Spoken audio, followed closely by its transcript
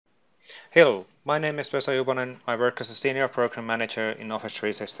Hello, my name is Vesa Juvonen. I work as a Senior Program Manager in Office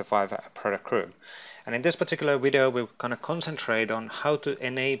 365 Product Group. And in this particular video, we're going to concentrate on how to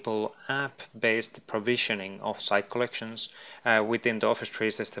enable app-based provisioning of site collections within the Office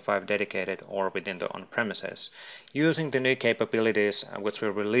 365 dedicated or within the on-premises, using the new capabilities which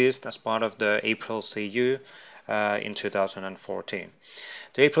were released as part of the April CU in 2014.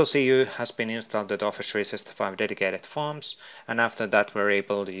 The April CU has been installed to the Office 365 dedicated forms, and after that we're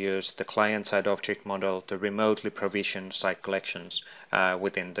able to use the client-side object model to remotely provision site collections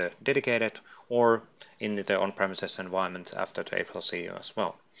within the dedicated or in the on-premises environment after the April CU as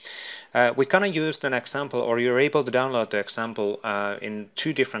well. We kind of used an example, or you're able to download the example in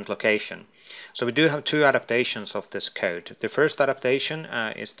two different locations. So we do have two adaptations of this code. The first adaptation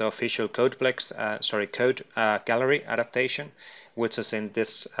is the official code gallery adaptation, which is in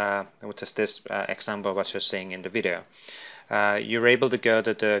this example what you're seeing in the video. You're able to go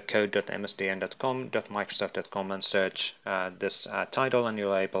to the code.msdn.com.microsoft.com and search this title, and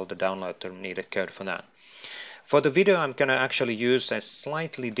you're able to download the needed code for that. For the video, I'm going to actually use a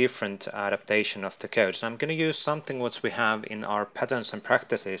slightly different adaptation of the code. So I'm going to use something which we have in our patterns and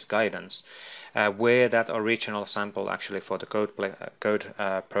practices guidance, where that original sample actually for the code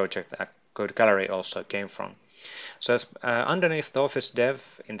project, code gallery also came from. So underneath the Office Dev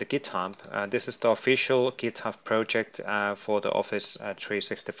in the GitHub, this is the official GitHub project for the Office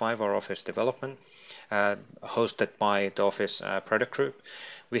 365 or Office development, hosted by the Office product group.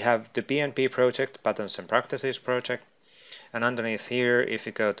 We have the BNP project, Patterns and Practices project, and underneath here, if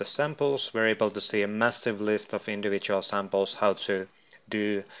you go to samples, we're able to see a massive list of individual samples how to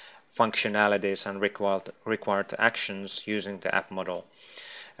do functionalities and required actions using the app model.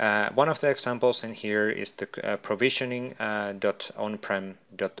 One of the examples in here is the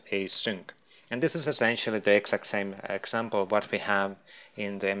provisioning.onprem.async. And this is essentially the exact same example what we have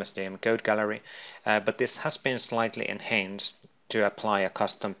in the MSDN code gallery, but this has been slightly enhanced to apply a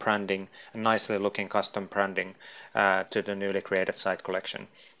custom branding, a nicely looking custom branding to the newly created site collection.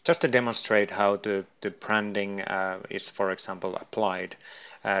 Just to demonstrate how the branding is, for example, applied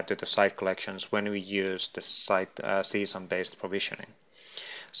to the site collections when we use the site CSON-based provisioning.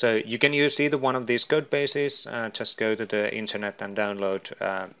 So you can use either one of these code bases, just go to the internet and download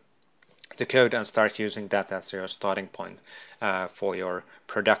the code and start using that as your starting point for your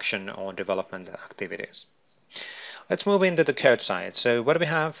production or development activities. Let's move into the code side. So what we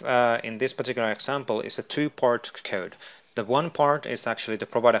have in this particular example is a two-part code. The one part is actually the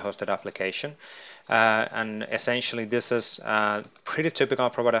provider-hosted application, and essentially this is a pretty typical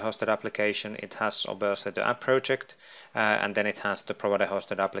provider-hosted application. It has obviously the app project, and then it has the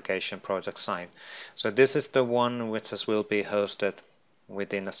provider-hosted application project side. So this is the one which will be hosted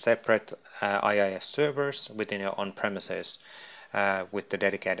within a separate IIS servers within your on-premises with the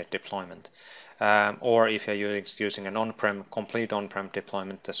dedicated deployment. Or if you're using an complete on-prem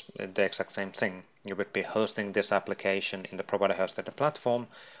deployment, the exact same thing. You would be hosting this application in the provider-hosted platform,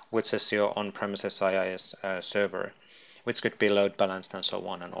 which is your on-premises IIS server, which could be load balanced and so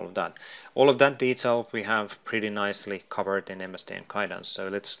on and all of that. All of that detail we have pretty nicely covered in MSDN guidance. So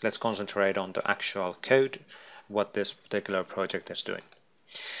let's concentrate on the actual code, what this particular project is doing.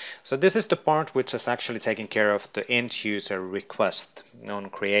 So this is the part which is actually taking care of the end user request on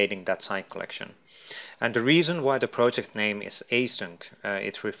creating that site collection. And the reason why the project name is async,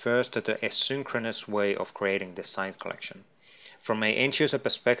 it refers to the asynchronous way of creating this site collection. From an end user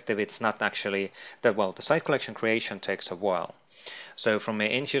perspective, it's not actually the site collection creation takes a while. So from an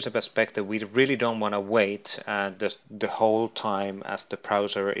end user perspective, we really don't want to wait the whole time as the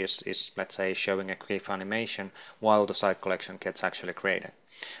browser is let's say showing a quick animation while the site collection gets actually created.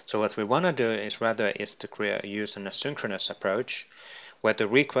 So what we want to do is to use an asynchronous approach where the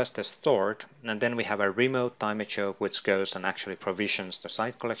request is stored, and then we have a remote time job which goes and actually provisions the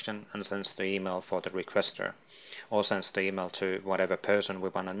site collection and sends the email for the requester, or sends the email to whatever person we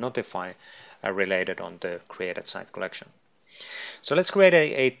want to notify related on the created site collection. So let's create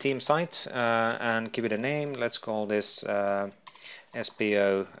a theme site and give it a name. Let's call this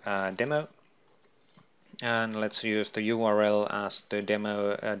SPO demo. And let's use the URL as the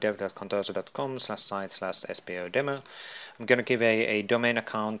demo dev.contoso.com/site/SPO demo. I'm going to give a domain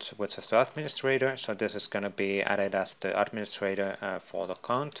account which is the administrator. So this is going to be added as the administrator for the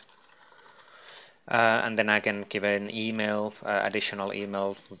account. And then I can give an email, additional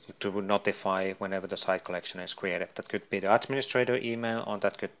email to notify whenever the site collection is created. That could be the administrator email, or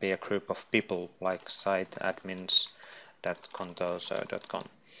that could be a group of people like siteadmins.contoso.com.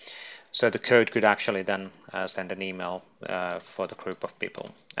 So the code could actually then send an email for the group of people,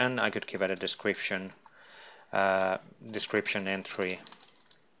 and I could give it a description entry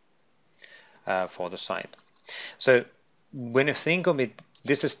for the site. So when you think of it,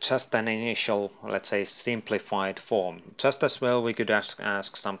 this is just an initial, let's say, simplified form. Just as well, we could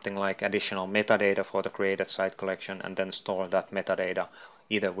ask something like additional metadata for the created site collection and then store that metadata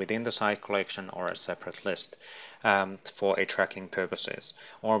either within the site collection or a separate list for a tracking purposes.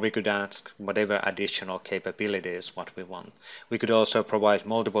 Or we could ask whatever additional capabilities what we want. We could also provide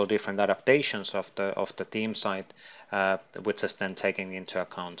multiple different adaptations of the theme site, which is then taken into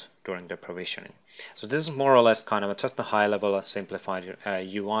account during the provisioning. So this is more or less kind of just a high-level simplified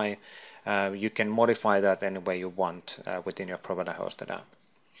UI. You can modify that any way you want within your provider-hosted app.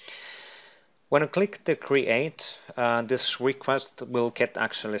 When you click the create, this request will get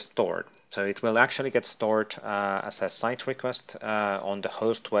actually stored. So it will actually get stored as a site request on the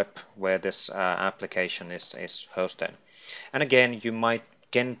host web where this application is hosted. And again, you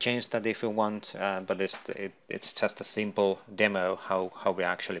can change that if you want, but it's just a simple demo how we're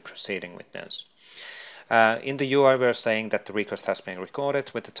actually proceeding with this. In the UI, we're saying that the request has been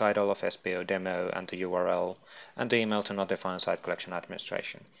recorded with the title of SPO demo and the URL and the email to notify site collection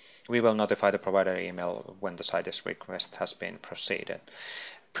administration. We will notify the provider email when the site request has been proceeded.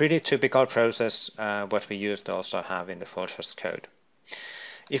 Pretty typical process what we used to also have in the Fortress code.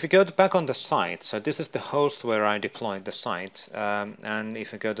 If you go back on the site, so this is the host where I deployed the site, and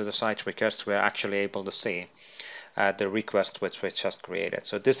if you go to the site request, we're actually able to see the request which we just created.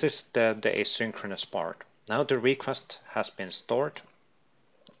 So this is the asynchronous part. Now the request has been stored,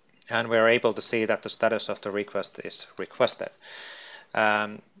 and we're able to see that the status of the request is requested.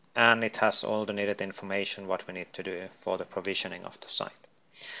 And it has all the needed information what we need to do for the provisioning of the site.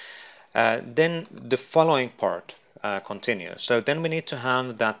 Then the following part continues. So then we need to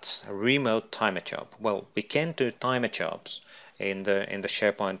have that remote timer job. Well, we can do timer jobs in the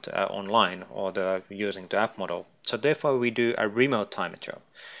SharePoint online or using the app model. So therefore we do a remote timer job.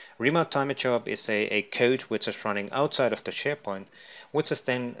 Remote timer job is a code which is running outside of the SharePoint, which is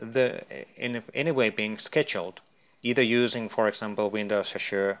then in any way being scheduled, either using, for example, Windows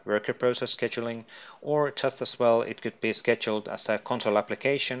Azure worker process scheduling, or just as well it could be scheduled as a console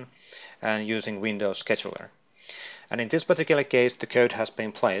application and using Windows Scheduler. And in this particular case, the code has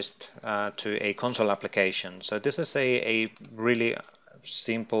been placed to a console application. So this is a really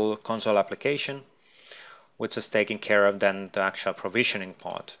simple console application, which is taking care of then the actual provisioning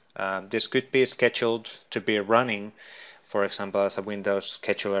part. This could be scheduled to be running, for example, as a Windows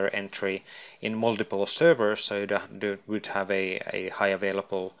Scheduler entry in multiple servers, so you would have a high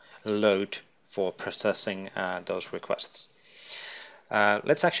available load for processing those requests.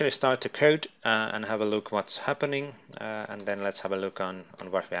 Let's actually start the code and have a look what's happening, and then let's have a look on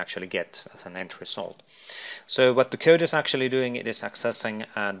what we actually get as an end result. So what the code is actually doing, it is accessing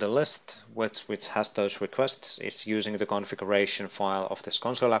the list which has those requests. It's using the configuration file of this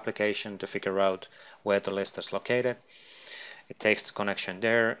console application to figure out where the list is located. It takes the connection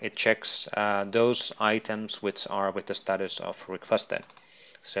there. It checks those items which are with the status of requested,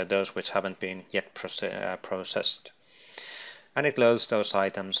 so those which haven't been yet processed. And it loads those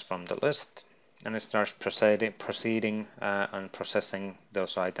items from the list, and it starts proceeding and processing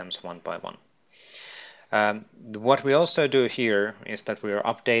those items one by one. What we also do here is that we are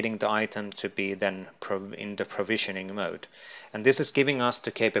updating the item to be then in the provisioning mode. And this is giving us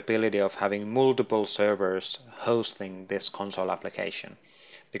the capability of having multiple servers hosting this console application.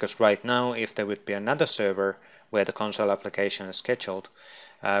 Because right now, if there would be another server where the console application is scheduled,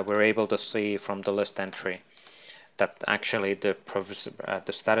 we're able to see from the list entry that actually the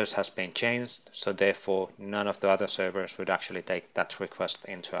status has been changed, so therefore none of the other servers would actually take that request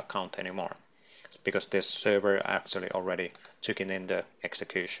into account anymore, because this server actually already took it in the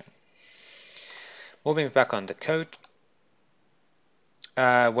execution. Moving back on the code,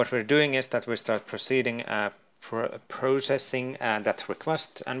 what we're doing is that we start proceeding processing that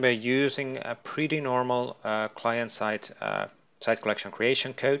request, and we're using a pretty normal client-side site collection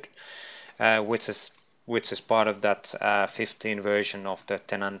creation code, which is part of that 15 version of the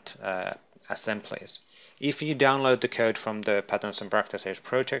tenant assemblies. If you download the code from the Patterns and Practices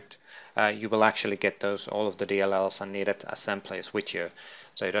project, you will actually get all of the DLLs and needed assemblies with you,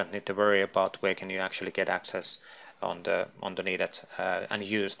 so you don't need to worry about where can you actually get access on the needed and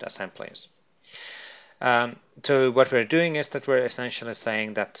used assemblies. So what we're doing is that we're essentially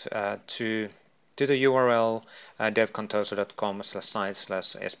saying that to the URL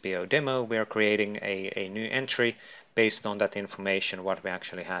devcontoso.com/site/SPO demo, we are creating a new entry based on that information what we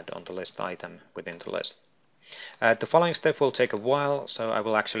actually had on the list item within the list. The following step will take a while, so I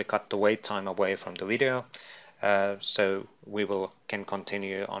will actually cut the wait time away from the video, so we can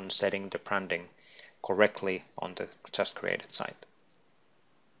continue on setting the branding correctly on the just created site.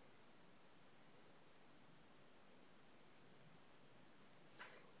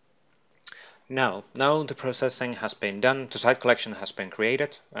 Now the processing has been done. The site collection has been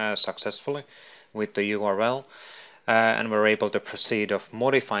created successfully with the URL. And we're able to proceed of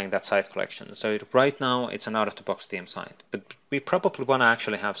modifying that site collection. So right now it's an out-of-the-box theme site, but we probably want to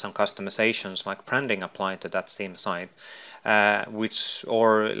actually have some customizations like branding applied to that theme site,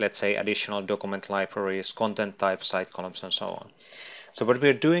 or let's say additional document libraries, content type, site columns, and so on. So what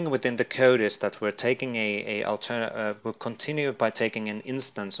we're doing within the code is that we're taking we'll continue by taking an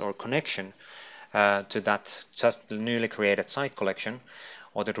instance or connection to that just newly created site collection,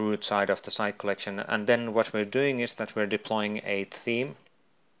 or the root side of the site collection, and then what we're doing is that we're deploying a theme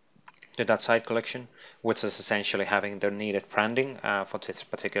to that site collection, which is essentially having the needed branding for this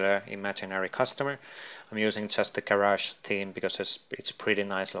particular imaginary customer. I'm using just the Garage theme because it's a pretty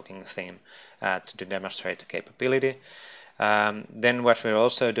nice looking theme to demonstrate the capability. Then what we're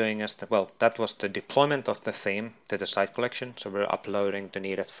also doing is that was the deployment of the theme to the site collection. So we're uploading the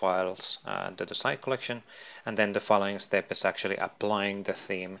needed files to the site collection, and then the following step is actually applying the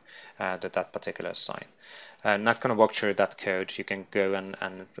theme to that particular site. Not going to walk through that code. You can go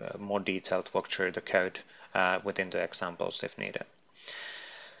and more detailed walk through the code within the examples if needed.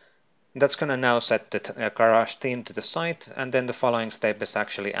 That's going to now set the Garage theme to the site, and then the following step is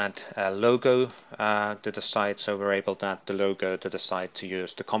actually add a logo to the site. So we're able to add the logo to the site to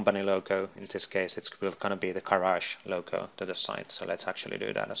use the company logo. In this case, it's going to be the Garage logo to the site. So let's actually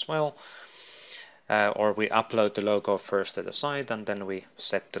do that as well. Or we upload the logo first to the site, and then we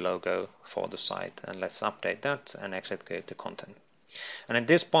set the logo for the site. And let's update that and execute the content. And at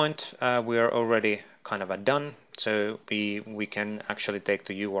this point, we are already kind of done. So we can actually take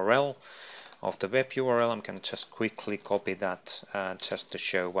the URL of the web URL. I'm going to just quickly copy that just to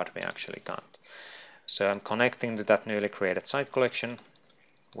show what we actually got. So I'm connecting to that newly created site collection,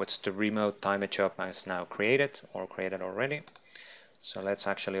 which the remote timer job is now created or created already. So let's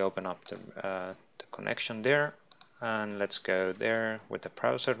actually open up the connection there, and let's go there with the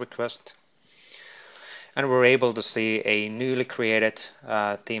browser request. And we're able to see a newly created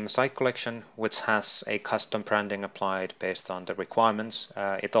theme site collection, which has a custom branding applied based on the requirements.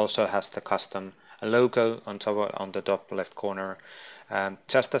 It also has the custom logo on the top left corner.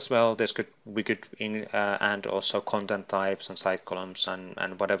 Just as well, we could add also content types and site columns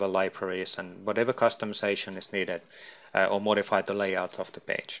and whatever libraries and whatever customization is needed, or modify the layout of the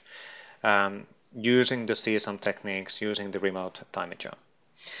page using the CSAM techniques, using the remote timer job.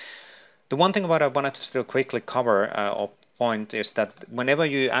 The one thing what I wanted to still quickly cover or point is that whenever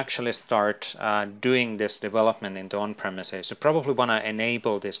you actually start doing this development in the on-premises, you probably want to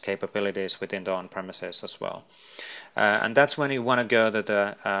enable these capabilities within the on-premises as well. And that's when you want to go to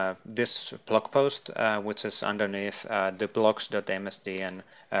the this blog post, which is underneath the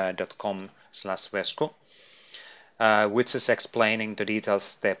blogs.msdn.com/Vesco, which is explaining the detailed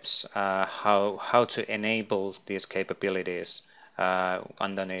steps how to enable these capabilities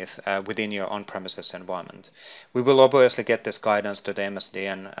underneath within your on-premises environment. We will obviously get this guidance to the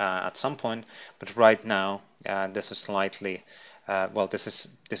MSDN at some point, but right now this is slightly this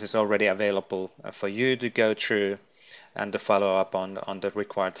is already available for you to go through and to follow up on the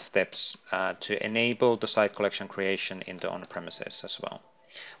required steps to enable the site collection creation in the on-premises as well.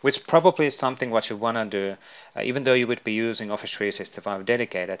 Which probably is something what you want to do, even though you would be using Office 365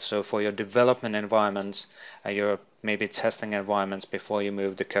 dedicated. So for your development environments, your maybe testing environments before you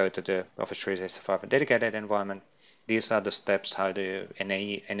move the code to the Office 365 dedicated environment, these are the steps how to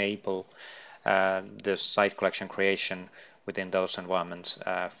enable the site collection creation within those environments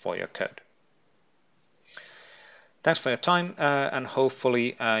for your code. Thanks for your time, and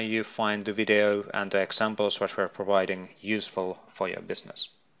hopefully you find the video and the examples that we're providing useful for your business.